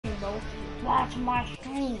Watch my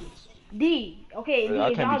stream. D, okay, D, I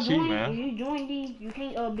if can't be y'all cheating, join, if man. you join D, you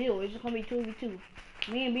can't build. It's just gonna be 2v2.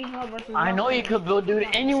 Me and Beast Mode versus I y'all know you for could build, dude.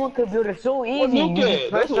 Anyone could build it so What easy. Nuke You just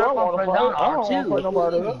at? That's press who I circle and want to press fight. down I don't want to fight R2.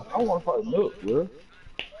 nobody else. I want to fight Nuke, bro.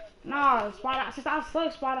 Nah, Spider, since I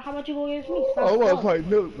suck, Spider, how about you go against me? Since I I want to suck. fight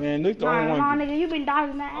Nuke, man. Nuke the only Nah, one. nigga, you been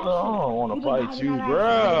dodging that I action. don't want You to been fight dodging that you, action. You been bro.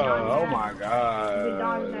 dodging that Oh my action. You been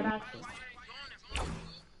dodging that god. action.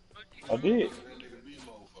 I did.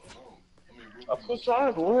 I pushed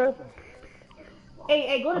triangle. What happened?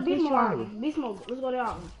 Hey, go I to Beast pushed Mode triangle. Island. Beast Mode, let's go to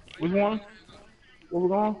y'all. Which one? Where we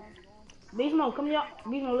going? Beast Mode, come to y'all.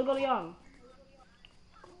 Beast Mode, let's go to y'all.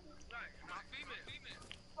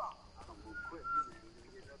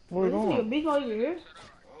 Where we This nigga going? Beast Mode even here.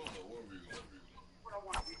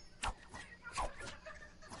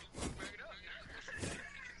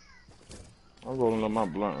 I'm rolling up my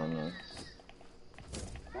blunt right now.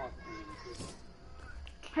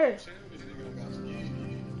 Here.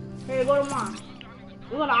 Here, go to mine.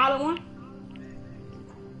 We go to Island 1.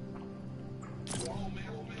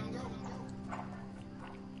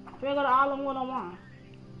 Here, go to Island 1 on mine.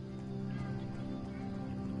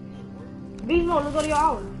 Beast Mode, let's go to your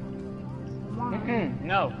island.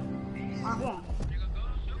 No. Alright, come on.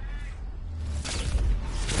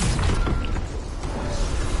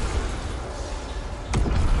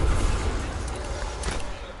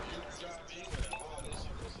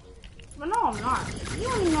 But no, I'm not. You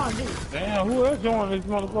don't even know how to do it. Damn, who else joined this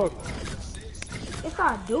motherfucker? It's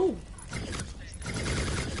I do.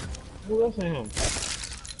 Who else in him?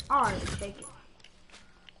 Alright, shake it.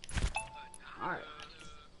 Alright.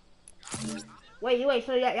 Wait,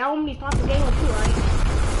 so y'all want me to start the game with 2, right?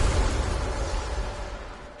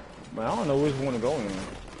 Man, I don't know which one to go in.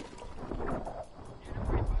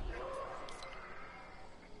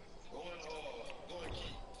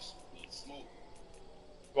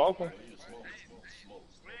 Welcome.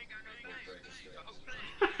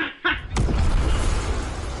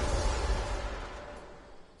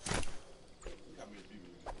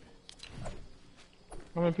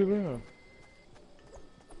 How many people in here?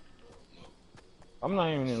 I'm not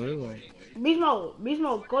even in the living room. Beast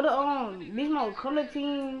Mode, go to Beast Mode, come to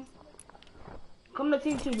team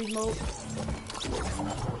 2, Beast Mode.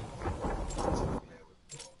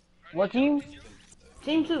 What team?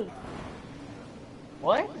 Team 2.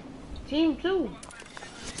 What? Team 2.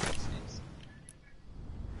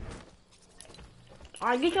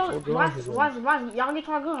 Alright, get your watch, y'all get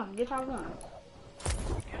your gun. Get your gun.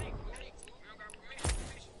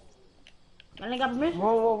 Y'all ain't got permission?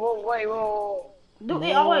 Whoa, wait, whoa. Dude,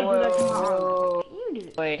 they always do that to my arm. You did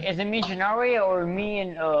it. Wait, is it me, Shinari, or me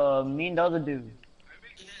and the other dude?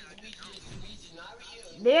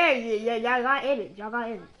 There, yeah, y'all got edit. Y'all got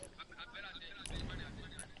edit.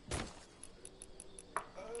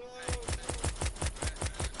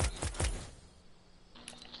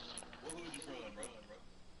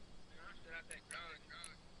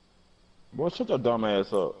 Boy, shut your dumb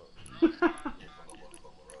ass up.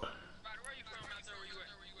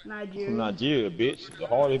 Nigeria. From Nigeria, bitch. The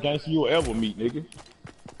hardest gangster you'll ever meet, nigga.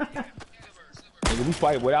 Nigga, we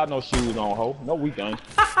fight without no shoes on, ho. No, we don't.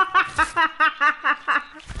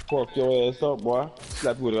 Fuck your ass up, boy.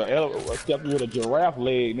 Slap you with a giraffe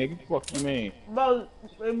leg, nigga. Fuck you, man. Bro,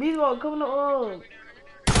 Beast Mode, come to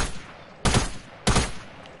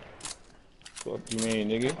Fuck you, man,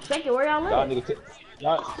 nigga. Check it, where y'all Y'all live?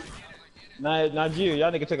 nigga Nigeria,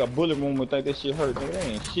 y'all nigga take a bullet wound and think that shit hurt, nigga. That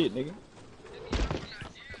ain't shit, nigga.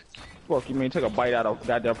 Fuck you, mean take a bite out of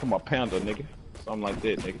goddamn from a panda, nigga. Something like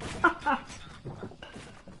that, nigga.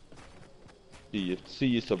 See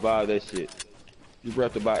you survive that shit. You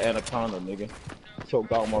wrapped about anaconda, nigga.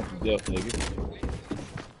 Choked almost to death, nigga.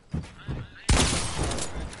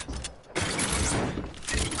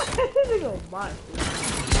 Nigga, bye.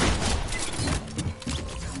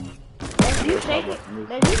 Let you shake it.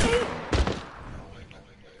 Let you shake it.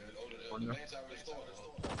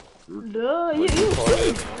 Duh, you.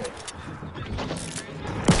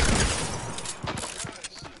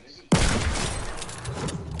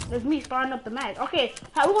 That's me starting up the match. Okay,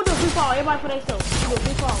 how we gonna do a free fall? Everybody for themselves. We gonna do a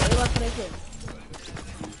free fall. Everybody for themselves.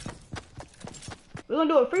 We're gonna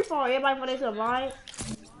do a free fall. Everybody for themselves, alright?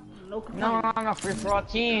 No complaint. No, free for all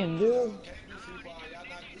team, dude.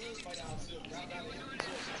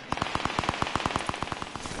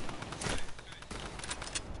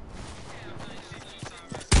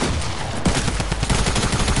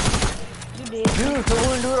 You did. Dude, so we're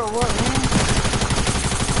gonna do it or what, man?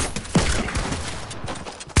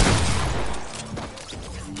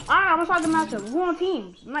 Alright, I'm gonna start the matchup. We're on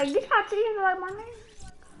teams. I'm like, get our teams right, my name.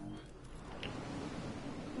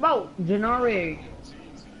 Bro. Janari.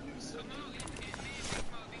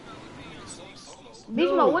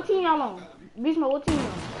 Beast Mode, what team y'all on? Beast Mode, what team y'all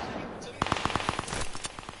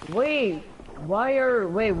on? Wait,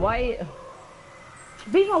 why?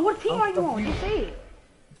 Beast Mode, what team are you on? You say it.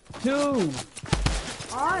 2.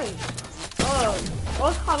 Alright.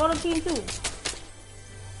 Let's call other team too.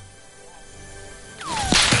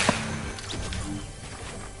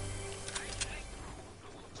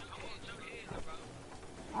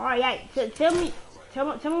 Alright, yeah. Tell me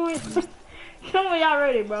when tell me when y'all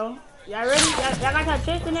ready, bro. Y'all ready? Y'all got your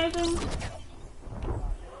chest and everything?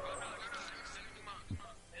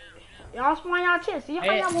 Y'all spawn y'all chest. See how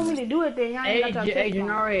y'all want me to do it then? Y'all ain't got your chest. Hey,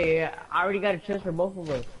 Janari, I already got a chest for both of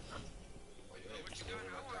us.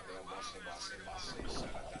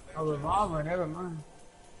 A revolver, never mind.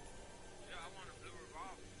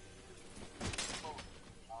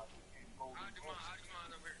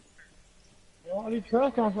 Where all these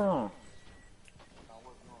trucks come from?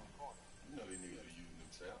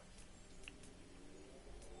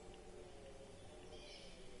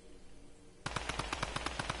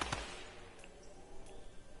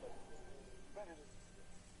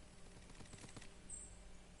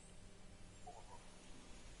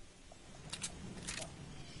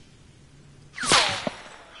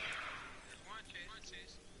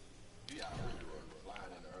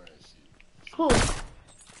 Who? So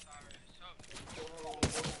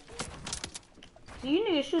you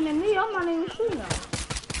niggas shooting at me, I'm not even shooting at them.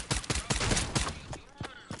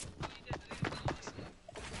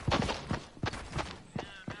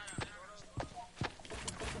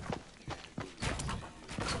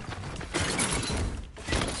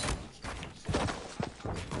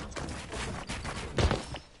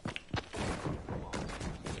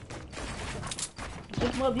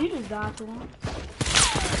 This mother, you just died to him.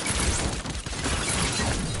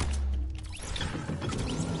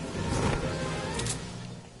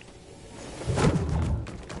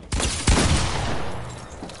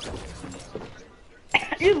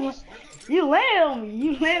 You landed on me.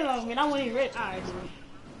 You landed on me. And I wasn't even ready. Alright, dude.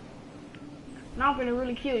 Now I'm finna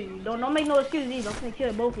really kill you. Don't make no excuses either. I'm finna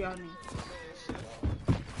kill both of y'all niggas.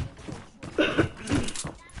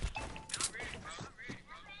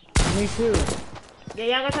 Me too. Yeah,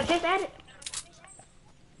 y'all got your chest at it?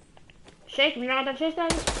 Shake, you got your chest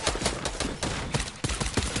at it?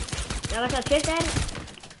 Y'all got your chest at it?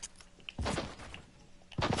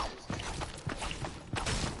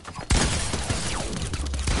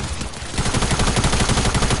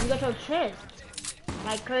 You got your chest.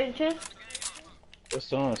 Like crazy chest? That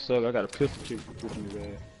song suck. I got a pistol kick in his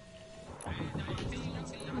ass.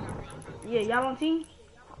 Yeah, y'all on team?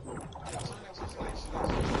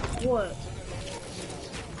 What?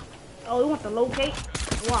 Oh, you want the locate?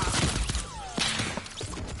 Why?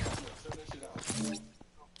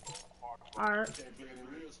 Alright.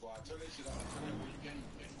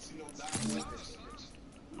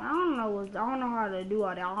 I don't know how to do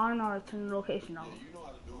all that. I don't know how to turn the location on.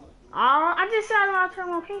 I just said I don't know how to turn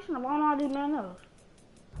the location on. I don't know how to do nothing else.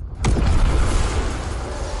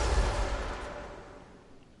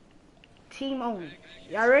 Team only.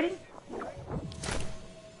 Y'all ready?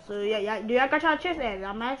 So yeah, do y'all got y'all chest at it?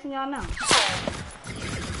 I'm asking y'all now.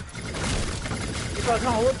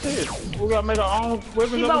 What's this? We gotta make our own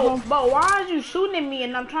weapons. See, but why are you shooting at me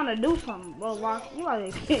and I'm trying to do something? Bro, why? You about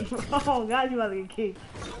to get kicked, bro. Oh God, you about to get kicked.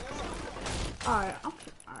 Alright,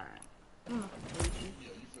 alright. I'm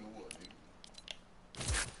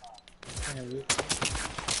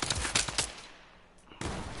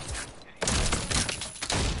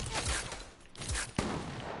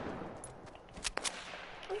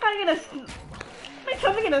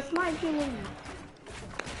trying to get a snipe kill with me.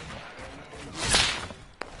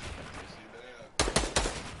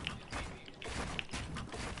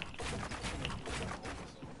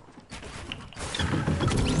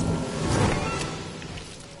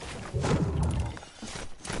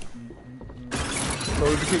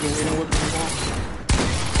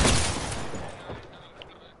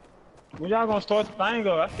 When y'all gonna start the thing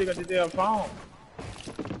up? I still got the damn phone.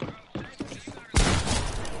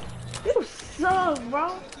 You suck,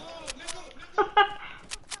 bro.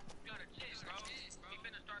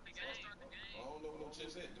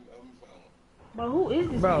 But who is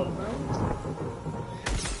this bro? Thing, bro?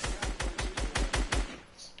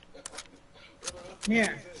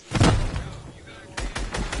 Yeah.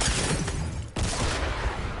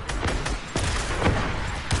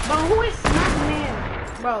 Bro, who is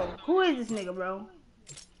Snackman? Bro, who is this nigga, bro?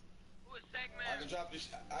 I can drop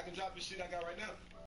this shit I got right now.